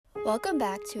Welcome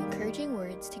back to Encouraging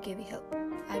Words to Give You Hope.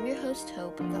 I'm your host,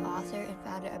 Hope, the author and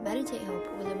founder of Meditate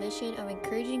Hope, with a mission of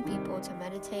encouraging people to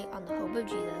meditate on the hope of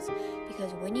Jesus,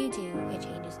 because when you do, it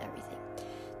changes everything.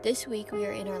 This week, we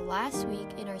are in our last week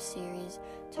in our series,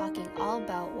 talking all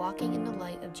about walking in the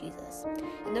light of Jesus.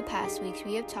 In the past weeks,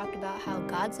 we have talked about how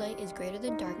God's light is greater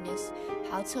than darkness,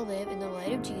 how to live in the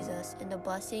light of Jesus, and the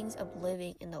blessings of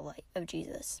living in the light of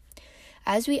Jesus.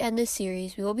 As we end this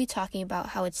series, we will be talking about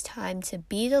how it's time to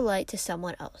be the light to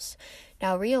someone else.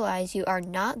 Now realize you are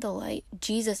not the light,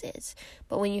 Jesus is.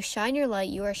 But when you shine your light,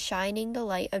 you are shining the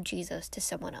light of Jesus to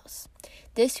someone else.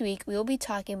 This week, we will be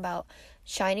talking about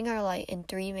shining our light in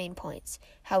 3 main points: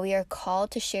 how we are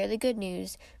called to share the good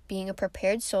news, being a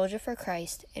prepared soldier for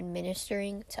Christ, and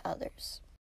ministering to others.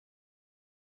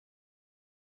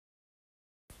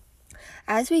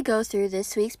 As we go through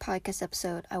this week's podcast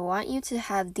episode, I want you to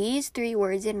have these 3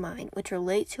 words in mind, which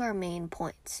relate to our main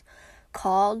points: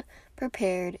 called,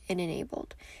 prepared, and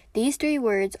enabled. These 3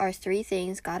 words are 3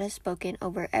 things God has spoken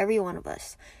over every one of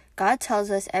us. God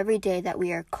tells us every day that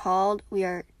we are called, we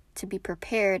are to be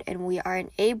prepared, and we are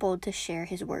enabled to share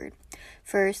His word.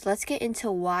 First, let's get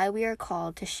into why we are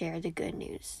called to share the good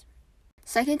news.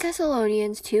 2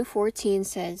 Thessalonians 2:14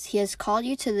 says, "He has called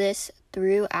you to this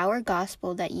through our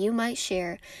gospel, that you might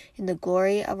share in the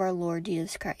glory of our Lord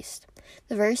Jesus Christ."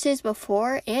 The verses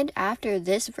before and after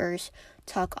this verse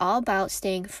talk all about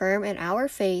staying firm in our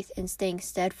faith and staying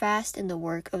steadfast in the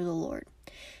work of the Lord.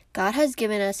 God has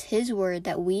given us His word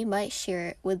that we might share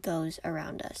it with those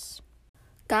around us.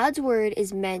 God's word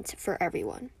is meant for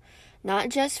everyone, not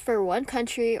just for one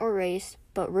country or race,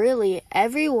 but really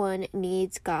everyone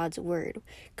needs God's word.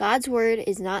 God's word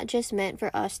is not just meant for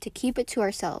us to keep it to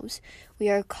ourselves. We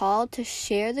are called to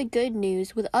share the good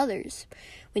news with others.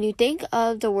 When you think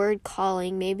of the word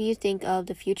calling, maybe you think of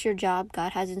the future job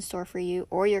God has in store for you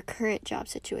or your current job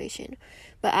situation.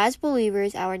 But as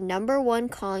believers, our number 1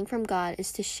 calling from God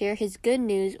is to share His good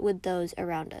news with those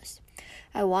around us.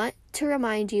 I want to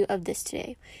remind you of this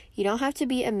today. You don't have to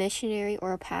be a missionary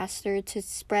or a pastor to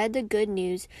spread the good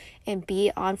news and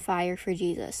be on fire for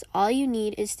Jesus. All you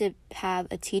need is to have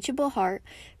a teachable heart,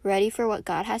 ready for what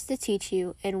God has to teach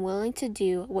you, and willing to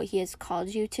do what He has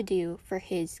called you to do for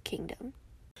His kingdom.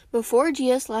 Before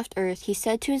Jesus left earth, He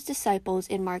said to His disciples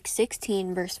in Mark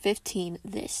 16, verse 15,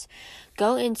 this: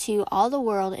 "Go into all the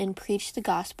world and preach the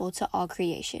gospel to all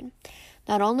creation."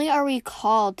 Not only are we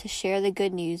called to share the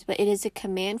good news, but it is a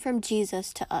command from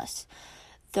Jesus to us.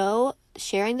 Though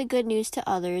sharing the good news to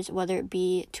others, whether it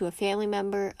be to a family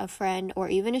member, a friend, or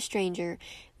even a stranger,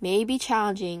 may be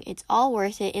challenging, it's all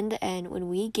worth it in the end when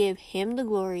we give Him the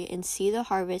glory and see the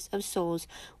harvest of souls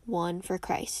won for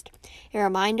Christ. A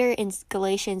reminder in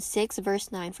Galatians 6,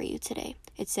 verse 9 for you today.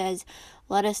 It says,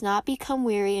 "Let us not become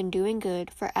weary in doing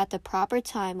good, for at the proper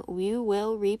time we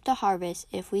will reap the harvest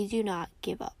if we do not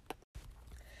give up."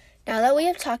 Now that we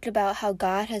have talked about how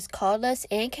God has called us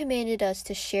and commanded us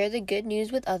to share the good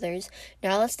news with others,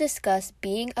 now let's discuss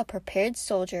being a prepared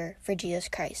soldier for Jesus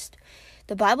Christ.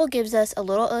 The Bible gives us a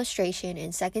little illustration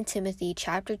in 2 Timothy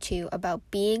chapter 2 about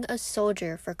being a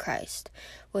soldier for Christ.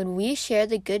 When we share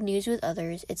the good news with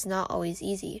others, it's not always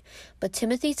easy. But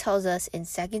Timothy tells us in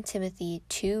 2 Timothy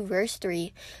 2 verse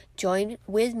 3, "Join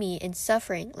with me in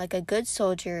suffering like a good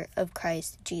soldier of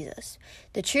Christ Jesus."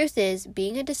 The truth is,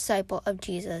 being a disciple of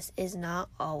Jesus is not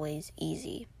always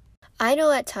easy. I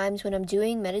know at times when I'm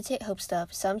doing Meditate Hope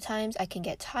stuff, sometimes I can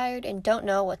get tired and don't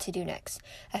know what to do next.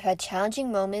 I've had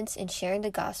challenging moments in sharing the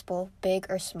gospel, big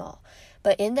or small.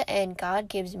 But in the end, God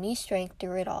gives me strength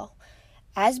through it all.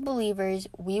 As believers,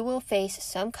 we will face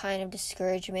some kind of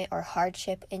discouragement or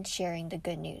hardship in sharing the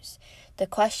good news. The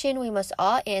question we must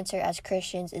all answer as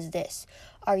Christians is this: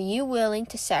 are you willing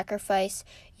to sacrifice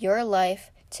your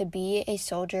life to be a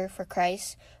soldier for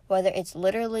Christ, whether it's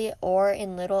literally or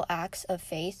in little acts of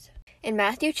faith? In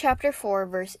Matthew chapter 4,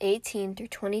 verse 18 through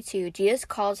 22, Jesus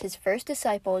calls His first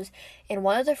disciples, and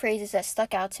one of the phrases that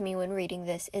stuck out to me when reading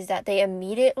this is that they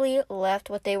immediately left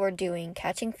what they were doing,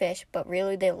 catching fish, but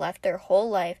really they left their whole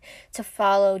life to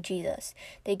follow Jesus.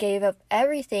 They gave up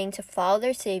everything to follow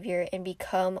their Savior and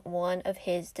become one of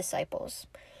His disciples.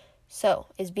 So,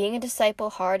 is being a disciple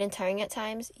hard and tiring at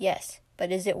times? Yes,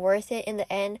 but is it worth it in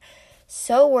the end?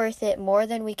 So worth it, more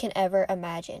than we can ever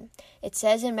imagine. It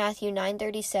says in Matthew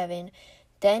 9:37,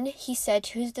 "Then He said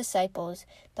to His disciples,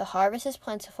 'The harvest is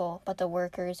plentiful, but the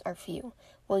workers are few.'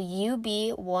 Will you be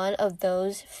one of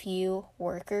those few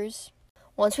workers?"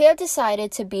 Once we have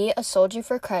decided to be a soldier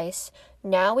for Christ,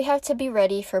 now we have to be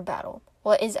ready for battle.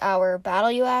 What is our battle,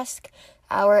 you ask?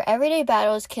 Our everyday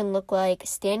battles can look like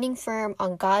standing firm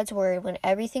on God's word when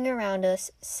everything around us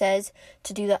says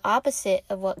to do the opposite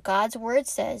of what God's word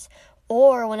says,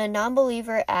 or when a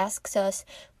non-believer asks us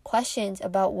questions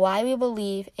about why we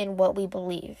believe in what we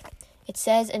believe. It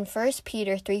says in 1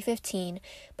 Peter 3:15,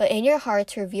 "But in your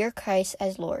hearts revere Christ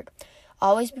as Lord.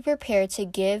 Always be prepared to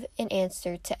give an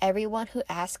answer to everyone who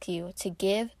asks you to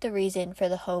give the reason for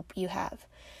the hope you have.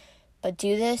 But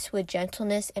do this with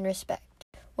gentleness and respect."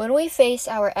 When we face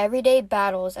our everyday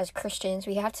battles as Christians,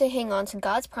 we have to hang on to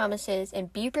God's promises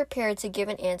and be prepared to give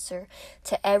an answer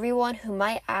to everyone who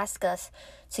might ask us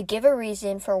to give a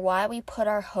reason for why we put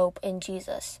our hope in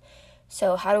Jesus.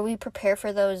 So how do we prepare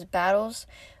for those battles?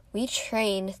 We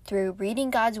train through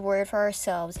reading God's word for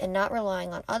ourselves and not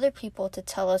relying on other people to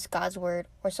tell us God's word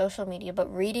or social media,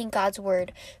 but reading God's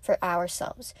word for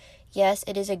ourselves. Yes,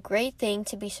 it is a great thing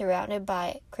to be surrounded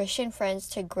by Christian friends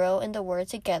to grow in the word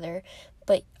together,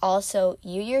 but also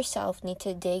you yourself need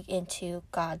to dig into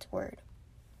God's word.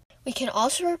 We can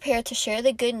also prepare to share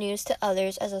the good news to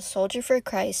others as a soldier for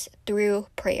Christ through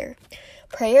prayer.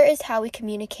 Prayer is how we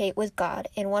communicate with God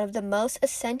and one of the most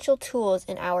essential tools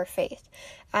in our faith.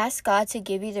 Ask God to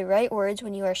give you the right words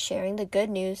when you are sharing the good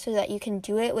news so that you can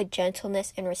do it with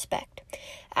gentleness and respect.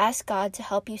 Ask God to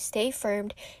help you stay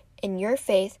firm in your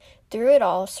faith through it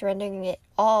all, surrendering it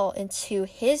all into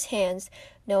His hands,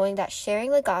 knowing that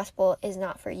sharing the gospel is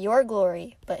not for your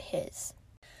glory, but His.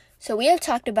 So we have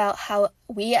talked about how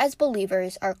we as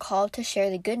believers are called to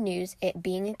share the good news, it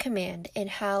being a command, and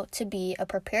how to be a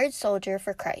prepared soldier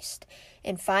for Christ.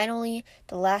 And finally,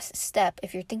 the last step,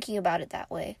 if you're thinking about it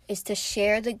that way, is to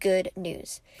share the good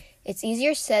news. It's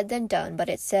easier said than done, but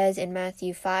it says in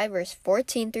Matthew 5, verse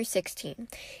 14 through 16,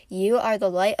 "You are the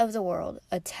light of the world,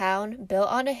 a town built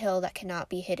on a hill that cannot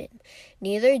be hidden.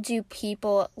 Neither do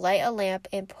people light a lamp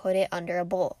and put it under a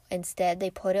bowl. Instead,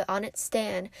 they put it on its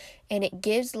stand, and it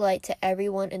gives light to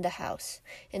everyone in the house.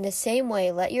 In the same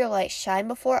way, let your light shine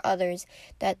before others,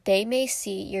 that they may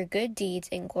see your good deeds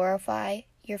and glorify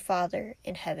your Father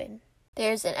in heaven."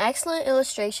 There's an excellent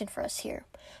illustration for us here.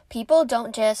 People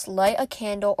don't just light a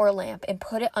candle or lamp and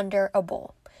put it under a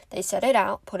bowl. They set it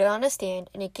out, put it on a stand,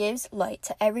 and it gives light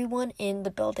to everyone in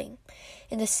the building.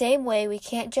 In the same way, we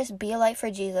can't just be a light for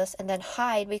Jesus and then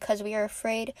hide because we are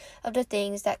afraid of the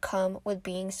things that come with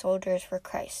being soldiers for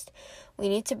Christ. We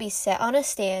need to be set on a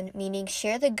stand, meaning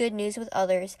share the good news with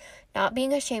others, not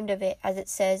being ashamed of it, as it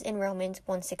says in Romans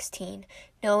 1:16,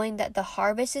 knowing that the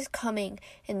harvest is coming,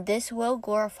 and this will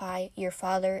glorify your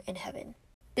Father in heaven.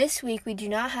 This week, we do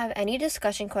not have any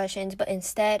discussion questions, but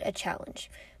instead a challenge.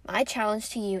 My challenge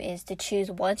to you is to choose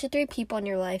 1 to 3 people in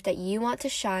your life that you want to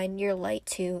shine your light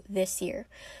to this year.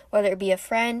 Whether it be a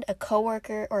friend, a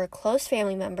coworker, or a close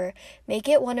family member, make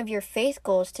it one of your faith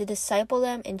goals to disciple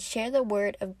them and share the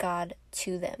word of God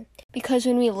to them. Because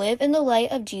when we live in the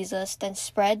light of Jesus, then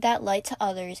spread that light to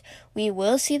others, we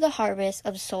will see the harvest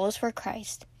of souls for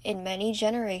Christ in many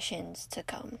generations to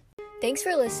come. Thanks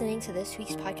for listening to this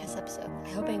week's podcast episode. I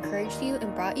hope it encouraged you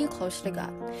and brought you closer to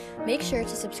God. Make sure to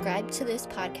subscribe to this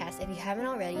podcast if you haven't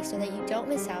already so that you don't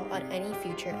miss out on any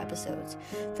future episodes.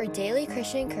 For daily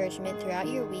Christian encouragement throughout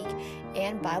your week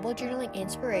and Bible journaling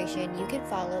inspiration, you can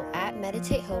follow at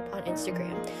Meditate Hope on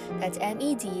Instagram. That's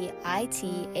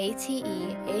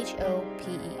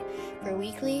MEDITATEHOPE. For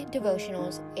weekly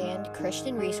devotionals and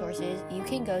Christian resources, you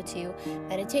can go to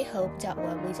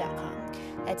meditatehope.weebly.com.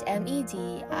 That's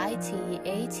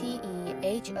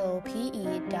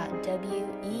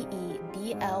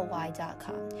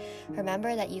meditatehope.weebly.com.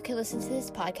 Remember that you can listen to this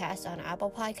podcast on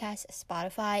Apple Podcasts,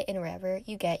 Spotify, and wherever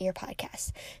you get your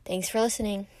podcasts. Thanks for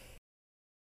listening.